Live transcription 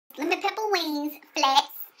wings, flats,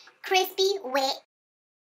 crispy, wet.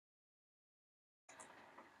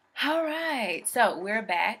 All right, so we're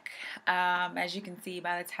back. As you can see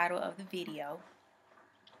by the title of the video,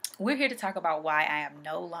 we're here to talk about why I am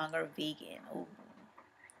no longer vegan. Ooh.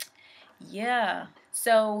 Yeah.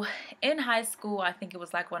 So in high school, I think it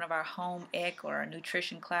was like one of our home ec or a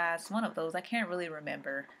nutrition class, one of those. I can't really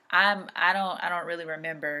remember. I don't really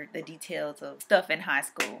remember the details of stuff in high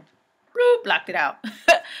school. Blocked it out.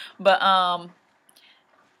 But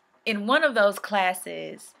in one of those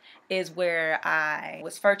classes is where I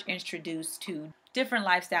was first introduced to different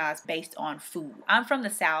lifestyles based on food. I'm from the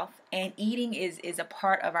South, and eating is a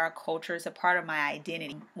part of our culture. It's a part of my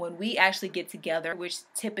identity. When we actually get together, which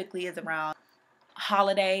typically is around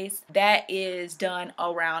holidays, that is done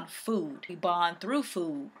around food. We bond through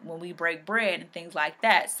food when we break bread and things like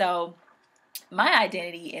that. So my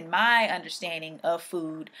identity and my understanding of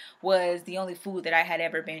food was the only food that I had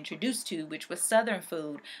ever been introduced to, which was Southern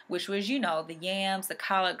food, which was, you know, the yams, the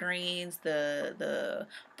collard greens, the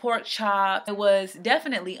pork chop. I was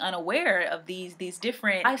definitely unaware of these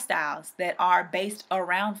different lifestyles that are based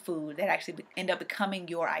around food that actually end up becoming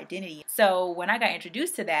your identity. So when I got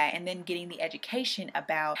introduced to that and then getting the education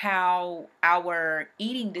about how our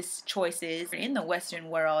eating choices in the Western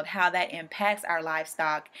world, how that impacts our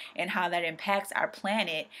livestock and how that impacts our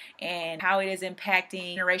planet and how it is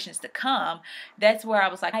impacting generations to come, that's where I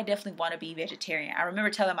was like, I definitely want to be vegetarian. I remember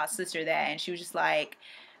telling my sister that, and she was just like,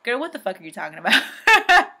 girl, what the fuck are you talking about?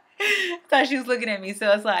 Thought she was looking at me.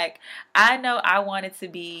 So it's like, I know I wanted to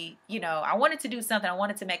be, you know, I wanted to do something. I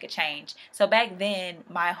wanted to make a change. So back then,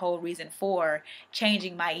 my whole reason for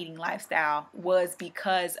changing my eating lifestyle was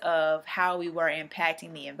because of how we were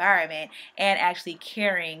impacting the environment and actually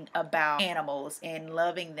caring about animals and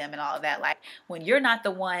loving them and all of that. Like, when you're not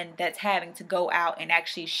the one that's having to go out and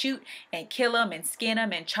actually shoot and kill them and skin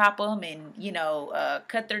them and chop them and, you know,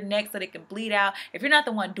 cut their necks so they can bleed out. If you're not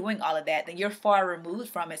the one doing all of that, then you're far removed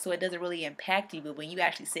from it. So it doesn't really impact you. But when you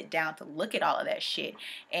actually sit down to look at all of that shit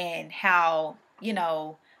and how, you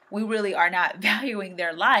know, we really are not valuing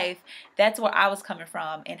their life, that's where I was coming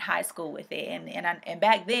from in high school with it. And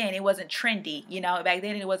back then it wasn't trendy, you know, back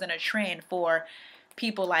then it wasn't a trend for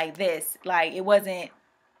people like this. Like, it wasn't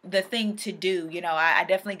the thing to do, you know. I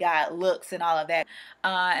definitely got looks and all of that,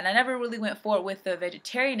 and I never really went forward with the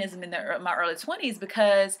vegetarianism in my early 20s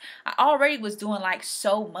because I already was doing like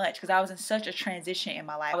so much because I was in such a transition in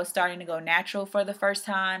my life. I was starting to go natural for the first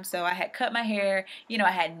time, so I had cut my hair, you know,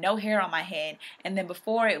 I had no hair on my head, and then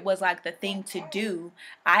before it was like the thing to do,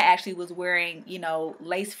 I actually was wearing, you know,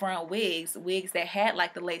 lace front wigs that had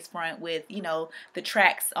like the lace front with, you know, the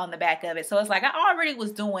tracks on the back of it. So it's like I already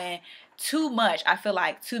was doing too much. I feel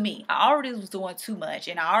like, to me, I already was doing too much,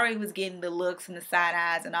 and I already was getting the looks and the side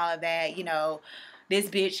eyes and all of that, you know, this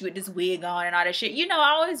bitch with this wig on and all that shit. You know,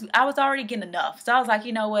 I was already getting enough. So I was like,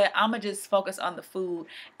 you know what, I'm gonna just focus on the food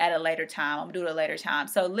at a later time. I'm gonna do it at a later time.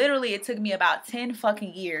 So literally it took me about 10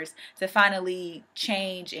 fucking years to finally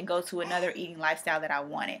change and go to another eating lifestyle that I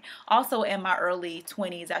wanted. Also in my early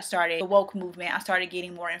 20s, I started the woke movement. I started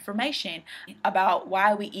getting more information about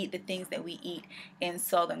why we eat the things that we eat in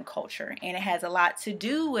Southern culture. And it has a lot to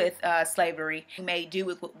do with slavery. We made do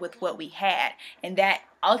with what we had. And that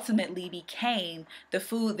ultimately became the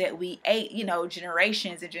food that we ate, you know,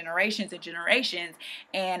 generations and generations and generations.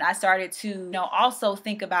 And I started to, you know, also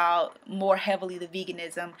think about more heavily the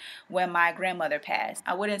veganism when my grandmother passed.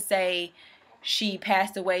 I wouldn't say she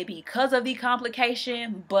passed away because of the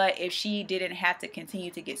complication, but if she didn't have to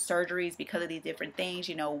continue to get surgeries because of these different things,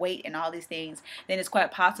 you know, weight and all these things, then it's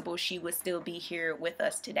quite possible she would still be here with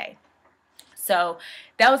us today. So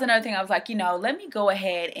that was another thing. I was like, you know, let me go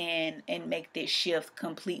ahead and make this shift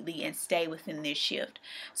completely and stay within this shift.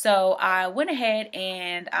 So I went ahead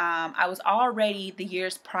and I was already, the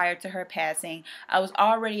years prior to her passing, I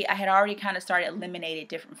had already kind of started eliminating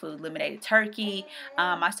different food. Eliminated turkey.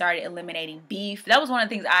 I started eliminating beef. That was one of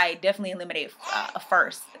the things I definitely eliminated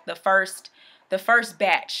first. The first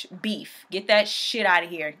batch, beef. Get that shit out of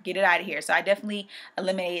here. Get it out of here. So I definitely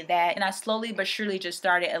eliminated that. And I slowly but surely just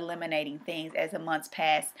started eliminating things as the months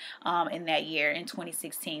passed in that year, in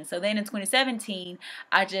 2016. So then in 2017,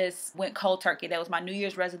 I just went cold turkey. That was my New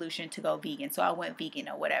Year's resolution, to go vegan. So I went vegan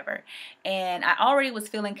or whatever. And I already was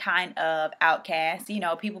feeling kind of outcast. You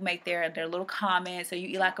know, people make their little comments. So you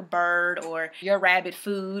eat like a bird, or you're rabbit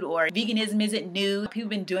food, or veganism isn't new. People have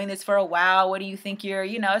been doing this for a while. What do you think you're,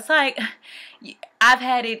 you know, it's like, I've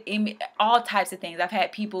had it in all types of things. I've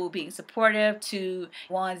had people being supportive to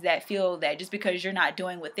ones that feel that just because you're not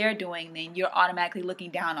doing what they're doing, then you're automatically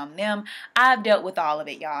looking down on them. I've dealt with all of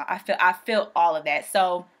it, y'all. I feel all of that.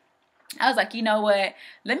 So I was like, you know what?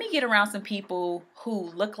 Let me get around some people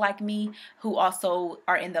who look like me, who also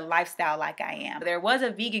are in the lifestyle like I am. There was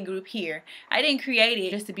a vegan group here. I didn't create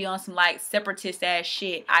it just to be on some like separatist ass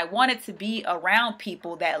shit. I wanted to be around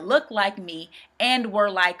people that look like me and were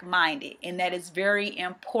like-minded, and that is very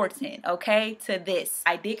important, okay, to this.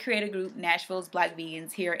 I did create a group, Nashville's Black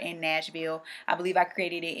Vegans, here in Nashville. I believe I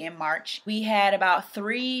created it in March. We had about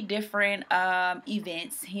 3 different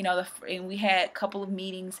events, you know, and we had a couple of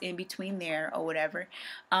meetings in between there or whatever.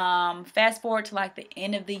 Fast forward to like the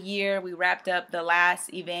end of the year, we wrapped up the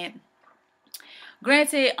last event.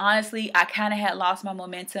 Granted, honestly, I kind of had lost my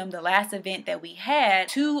momentum. The last event that we had,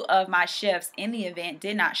 2 of my chefs in the event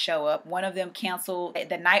did not show up. One of them canceled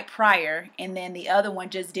the night prior, and then the other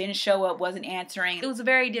one just didn't show up, wasn't answering. It was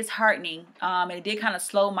very disheartening, and it did kind of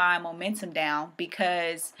slow my momentum down,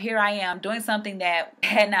 because here I am doing something that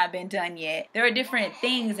had not been done yet. There are different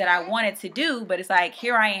things that I wanted to do, but it's like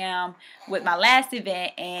here I am with my last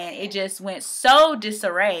event, and it just went so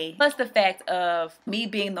disarray. Plus the fact of me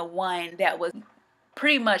being the one that was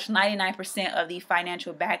pretty much 99% of the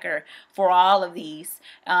financial backer for all of these,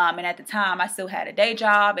 and at the time I still had a day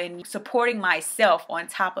job and supporting myself on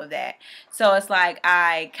top of that. So it's like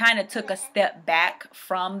I kind of took a step back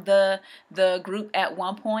from the group at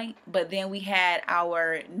one point, but then we had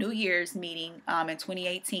our New Year's meeting in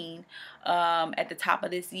 2018 at the top of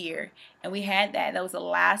this year, and we had that was the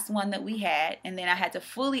last one that we had. And then I had to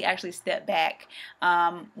fully actually step back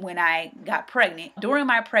when I got pregnant. During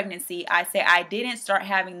my pregnancy, I say I didn't start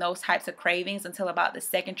having those types of cravings until about the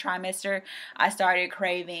 2nd trimester. I started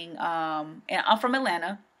craving, and I'm from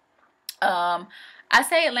Atlanta. I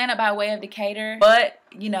say Atlanta by way of Decatur, but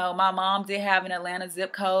you know, my mom did have an Atlanta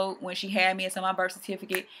zip code when she had me. It's on my birth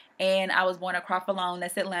certificate, and I was born at Crawford,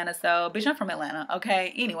 that's Atlanta. So bitch, I'm from Atlanta,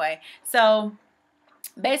 okay? Anyway, so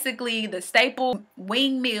basically the staple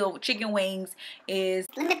wing meal, chicken wings, is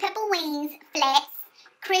lemon pepper wings, flats,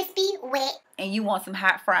 crispy, wet. And you want some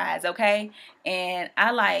hot fries, okay? And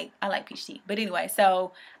I like peach tea. But anyway,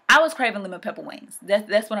 so I was craving lemon pepper wings.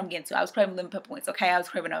 That's what I'm getting to. I was craving lemon pepper wings, okay? I was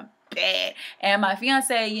craving them bad. And my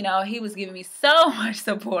fiance, you know, he was giving me so much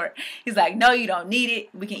support. He's like, no, you don't need it.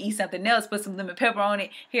 We can eat something else. Put some lemon pepper on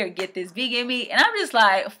it. Here, get this vegan meat. And I'm just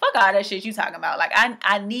like, fuck all that shit you talking about. Like,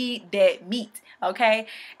 I need that meat, okay?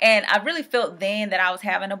 And I really felt then that I was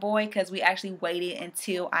having a boy, because we actually waited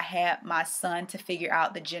until I had my son to figure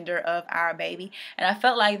out the gender of our baby. And I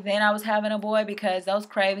felt like then I was having a boy, because those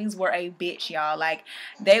cravings were a bitch, y'all. Like,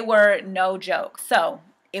 they were no joke. So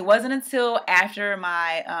it wasn't until after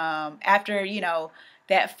my after, you know,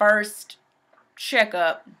 that first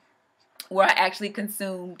checkup where I actually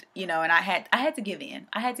consumed, you know, and I had to give in.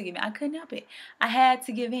 I couldn't help it. I had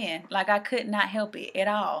to give in. Like, I could not help it at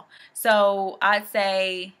all. So I'd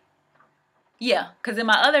say, yeah, because in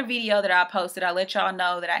my other video that I posted, I let y'all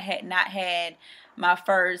know that I had not had my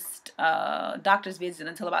first doctor's visit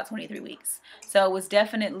until about 23 weeks. So it was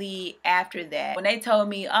definitely after that. When they told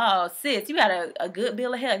me, oh, sis, you got a good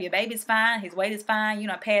bill of health. Your baby's fine. His weight is fine. You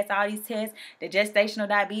know, passed all these tests. The gestational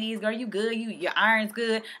diabetes, girl, you good. Your iron's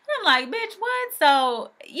good. And I'm like, bitch, what?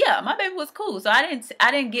 So yeah, my baby was cool. So I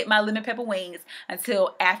didn't get my lemon pepper wings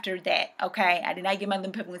until after that. Okay, I did not get my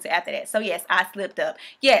lemon pepper wings until after that. So yes, I slipped up.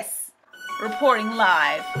 Yes, reporting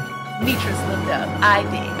live. Mitra slipped up. I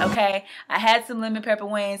did, okay? I had some lemon pepper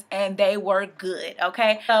wings and they were good,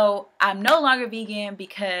 okay? So I'm no longer vegan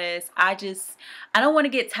because I don't want to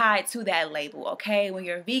get tied to that label, okay? When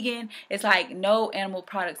you're vegan, it's like no animal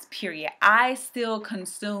products, period. I still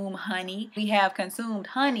consume honey. We have consumed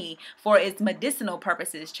honey for its medicinal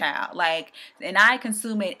purposes, child. Like, and I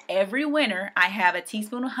consume it every winter. I have a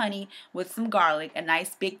teaspoon of honey with some garlic, a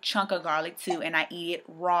nice big chunk of garlic too, and I eat it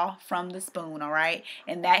raw from the spoon, all right?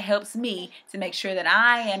 And that helps me to make sure that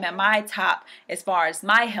I am at my top as far as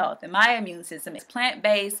my health and my immune system. It's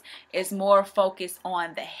plant-based. It's more focused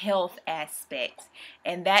on the health aspect,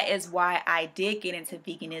 and that is why I did get into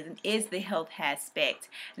veganism, is the health aspect.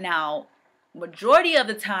 Now, majority of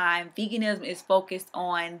the time, veganism is focused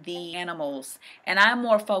on the animals, and I'm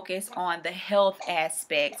more focused on the health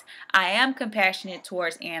aspect. I am compassionate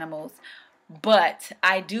towards animals, but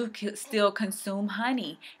I do still consume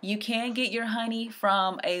honey. You can get your honey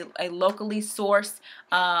from a locally sourced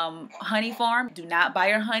honey farm. Do not buy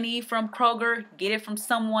your honey from Kroger. Get it from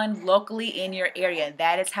someone locally in your area.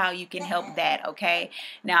 That is how you can help that, okay?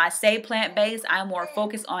 Now, I say plant-based. I'm more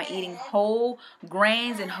focused on eating whole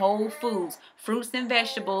grains and whole foods, fruits and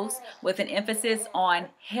vegetables, with an emphasis on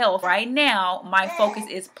health. Right now, my focus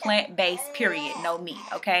is plant-based, period. No meat,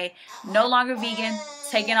 okay? No longer vegan.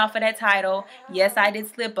 Taken off of that title. Yes, I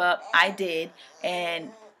did slip up. I did.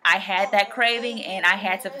 And I had that craving and I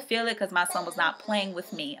had to fulfill it because my son was not playing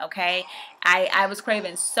with me, okay? I was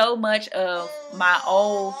craving so much of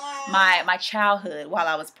my childhood while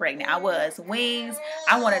I was pregnant. I was wings.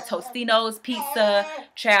 I wanted Tostinos, pizza,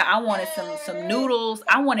 child. I wanted some noodles.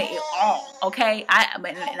 I wanted it all, okay?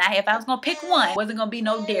 If I was gonna pick one, it wasn't gonna be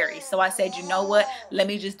no dairy. So I said, you know what? Let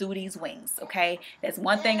me just do these wings, okay? That's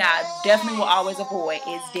one thing I definitely will always avoid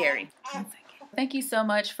is dairy. Thank you so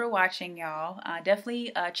much for watching, y'all.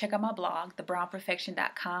 Definitely check out my blog,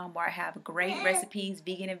 thebrownperfection.com, where I have great recipes,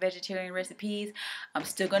 vegan and vegetarian recipes. I'm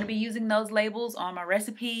still going to be using those labels on my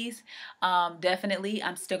recipes. Definitely,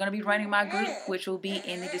 I'm still going to be running my group, which will be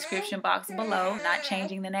in the description box below. Not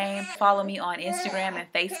changing the name. Follow me on Instagram and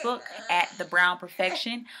Facebook at The Brown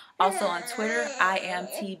Perfection. Also on Twitter, I am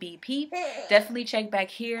TBP. Definitely check back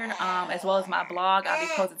here, as well as my blog. I'll be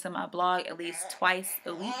posting to my blog at least twice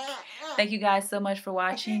a week. Thank you guys so much for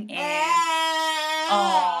watching, and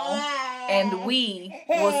we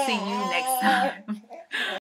will see you next time.